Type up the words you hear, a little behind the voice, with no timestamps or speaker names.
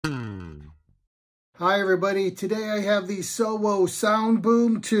Hi everybody, today I have the SOWO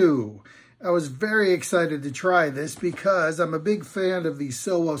Soundboom2. I was very excited to try this because I'm a big fan of the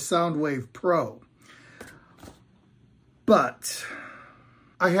SOWO Soundwave Pro. But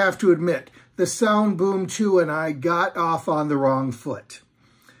I have to admit, the Soundboom2 and I got off on the wrong foot.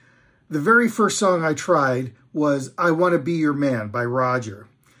 The very first song I tried was I Want to Be Your Man by Roger.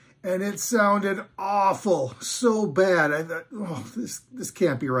 And it sounded awful, so bad. I thought, oh, this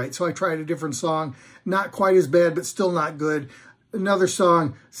can't be right. So I tried a different song, not quite as bad, but still not good. Another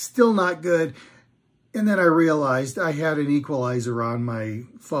song, still not good. And then I realized I had an equalizer on my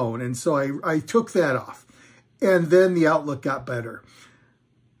phone. And so I took that off. And then the outlook got better,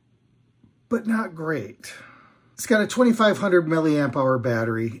 but not great. It's got a 2,500 milliamp hour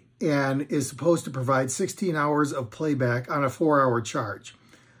battery and is supposed to provide 16 hours of playback on a 4-hour charge.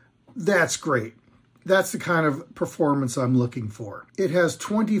 That's great. That's the kind of performance I'm looking for. It has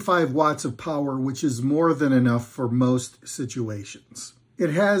 25 watts of power, which is more than enough for most situations.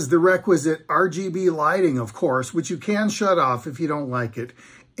 It has the requisite RGB lighting, of course, which you can shut off if you don't like it,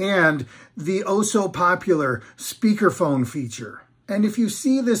 and the oh-so-popular speakerphone feature. And if you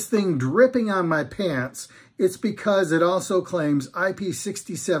see this thing dripping on my pants, it's because it also claims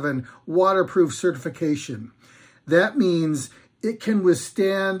IP67 waterproof certification. That means it can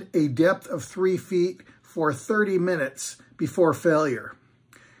withstand a depth of 3 feet for 30 minutes before failure.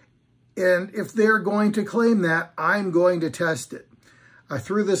 And if they're going to claim that, I'm going to test it. I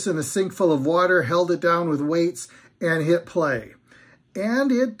threw this in a sink full of water, held it down with weights, and hit play.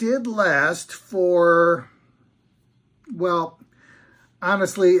 And it did last for, well,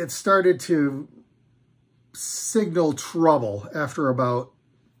 honestly, it started to signal trouble after about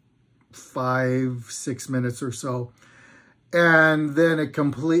 5-6 minutes or so. And then it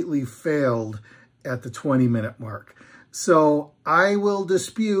completely failed at the 20-minute mark. So I will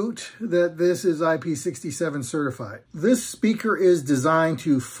dispute that this is IP67 certified. This speaker is designed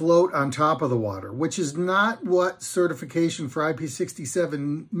to float on top of the water, which is not what certification for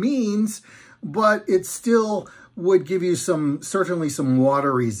IP67 means, but it still would give you certainly some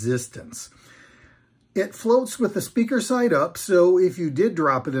water resistance. It floats with the speaker side up, so if you did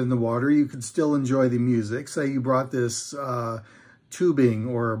drop it in the water, you could still enjoy the music. Say you brought this tubing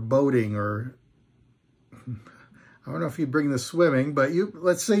or boating, or I don't know if you'd bring this swimming, but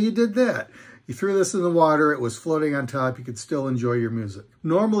let's say you did that. You threw this in the water, it was floating on top, you could still enjoy your music.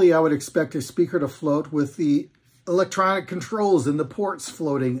 Normally, I would expect a speaker to float with the electronic controls and the ports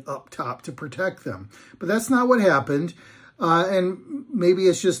floating up top to protect them, but that's not what happened. And maybe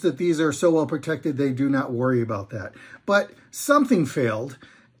it's just that these are so well protected, they do not worry about that. But something failed,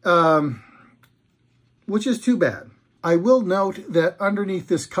 which is too bad. I will note that underneath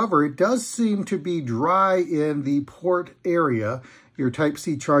this cover, it does seem to be dry in the port area. Your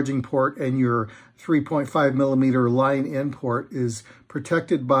Type-C charging port and your 3.5 millimeter line-in port is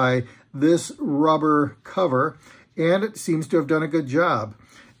protected by this rubber cover, and it seems to have done a good job.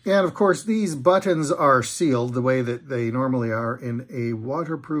 And of course, these buttons are sealed the way that they normally are in a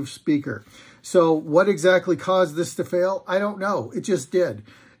waterproof speaker. So what exactly caused this to fail? I don't know. It just did.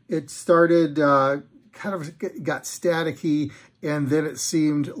 It started, kind of got staticky, and then it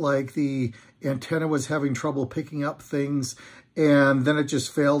seemed like the antenna was having trouble picking up things, and then it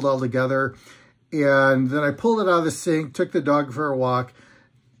just failed altogether. And then I pulled it out of the sink, took the dog for a walk,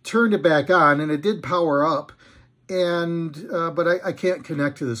 turned it back on, and it did power up. And but I can't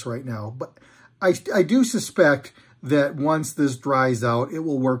connect to this right now. But I do suspect that once this dries out, it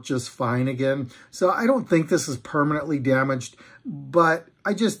will work just fine again. So I don't think this is permanently damaged, but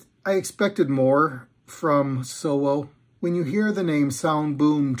I expected more from SOWO. When you hear the name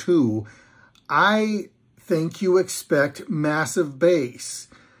Soundboom2, I think you expect massive bass.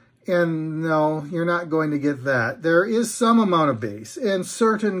 And no, you're not going to get that. There is some amount of bass and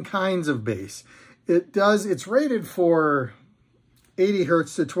certain kinds of bass. It's rated for 80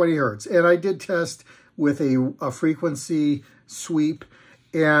 hertz to 20 hertz. And I did test with a frequency sweep,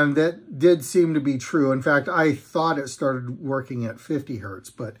 and that did seem to be true. In fact, I thought it started working at 50 hertz,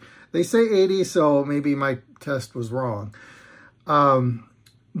 but they say 80, so maybe my test was wrong.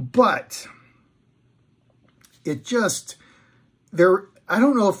 But it just, I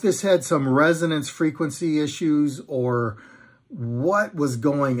don't know if this had some resonance frequency issues or what was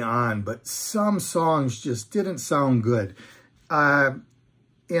going on, but some songs just didn't sound good. And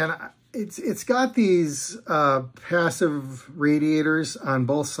it's got these passive radiators on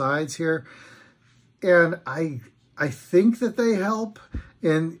both sides here, and I think that they help.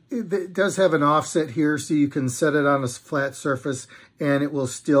 And it does have an offset here, so you can set it on a flat surface, and it will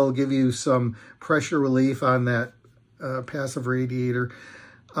still give you some pressure relief on that passive radiator.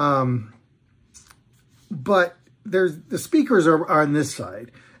 but the speakers are on this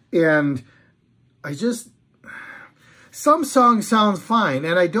side, and some songs sound fine,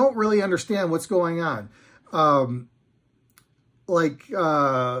 and I don't really understand what's going on. Like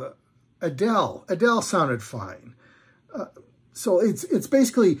Adele sounded fine. So it's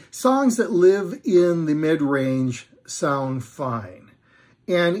basically songs that live in the mid-range sound fine,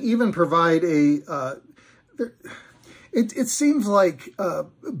 and even provide it seems like, I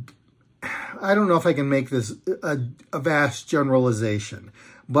don't know if I can make this a vast generalization,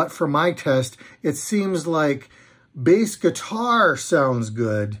 but for my test, it seems like bass guitar sounds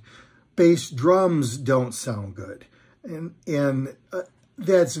good, bass drums don't sound good. And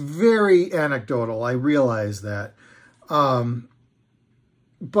that's very anecdotal, I realize that.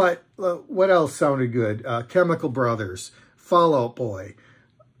 But what else sounded good? Chemical Brothers, Fall Out Boy,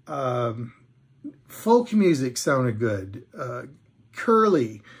 folk music sounded good.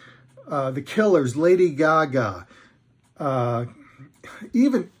 Curly, The Killers, Lady Gaga.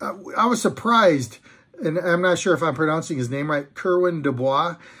 Even, I was surprised, and I'm not sure if I'm pronouncing his name right, Kerwin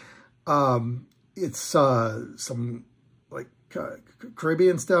Dubois. It's some like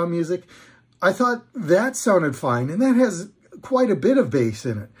Caribbean style music. I thought that sounded fine, and that has quite a bit of bass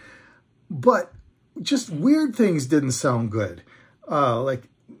in it. But just weird things didn't sound good. Like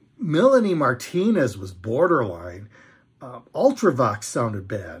Melanie Martinez was borderline. Ultravox sounded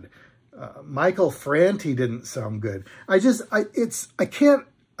bad. Michael Franti didn't sound good. I can't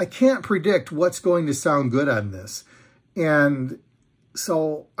predict what's going to sound good on this. And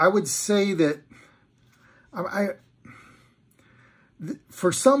so I would say that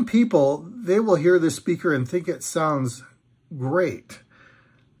for some people, they will hear this speaker and think it sounds great.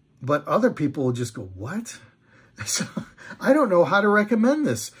 But other people will just go, what? So I don't know how to recommend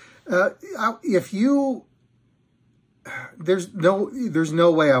this. There's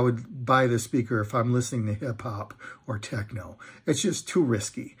no way I would buy this speaker if I'm listening to hip hop or techno. It's just too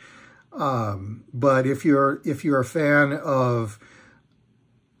risky. But if you're a fan of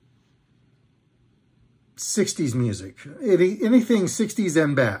 60s music, anything 60s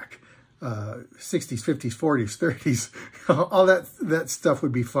and back, 60s, 50s, 40s, 30s, all that stuff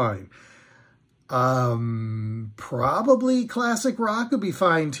would be fine. Probably classic rock would be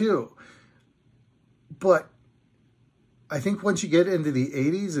fine too. But I think once you get into the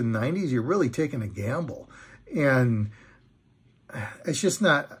 80s and 90s, you're really taking a gamble. And it's just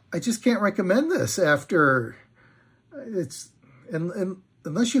not, I just can't recommend this after and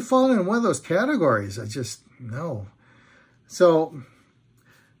unless you fall in one of those categories, no. So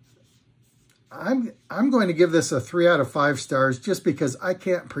I'm going to give this a 3 out of 5 stars just because I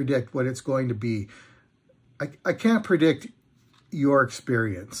can't predict what it's going to be. I can't predict your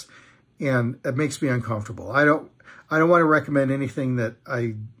experience, and it makes me uncomfortable. I don't want to recommend anything that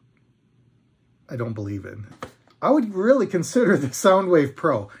I don't believe in. I would really consider the Soundwave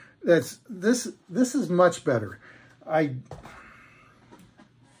Pro. This is much better.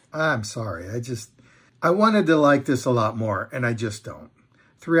 I'm sorry. I wanted to like this a lot more, and I just don't.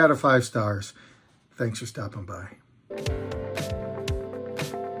 3 out of 5 stars. Thanks for stopping by.